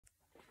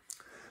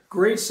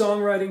Great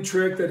songwriting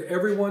trick that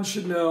everyone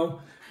should know.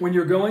 When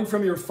you're going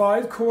from your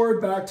 5 chord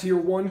back to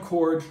your 1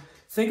 chord,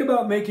 think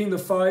about making the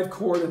 5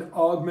 chord an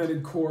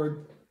augmented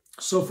chord.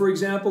 So for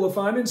example, if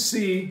I'm in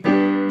C,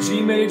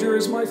 G major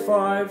is my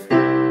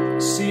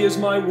 5, C is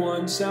my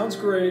 1, sounds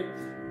great.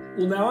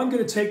 Well, now I'm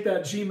going to take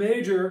that G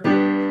major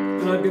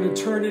and I'm going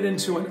to turn it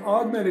into an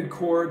augmented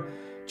chord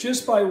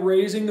just by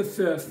raising the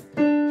 5th.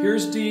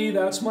 Here's D,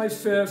 that's my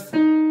 5th,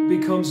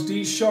 becomes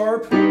D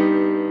sharp,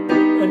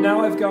 and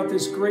now I've got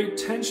this great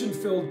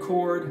tension-filled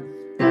chord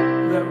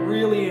that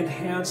really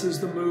enhances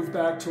the move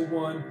back to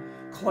 1.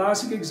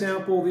 Classic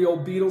example, the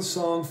old Beatles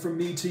song, From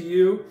Me to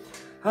You.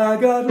 I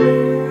got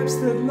lips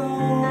that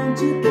long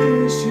to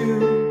kiss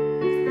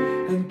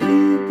you and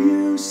keep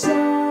you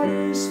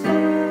satisfied.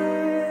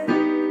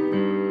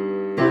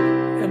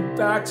 And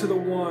back to the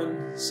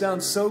 1.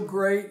 Sounds so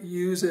great,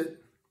 use it.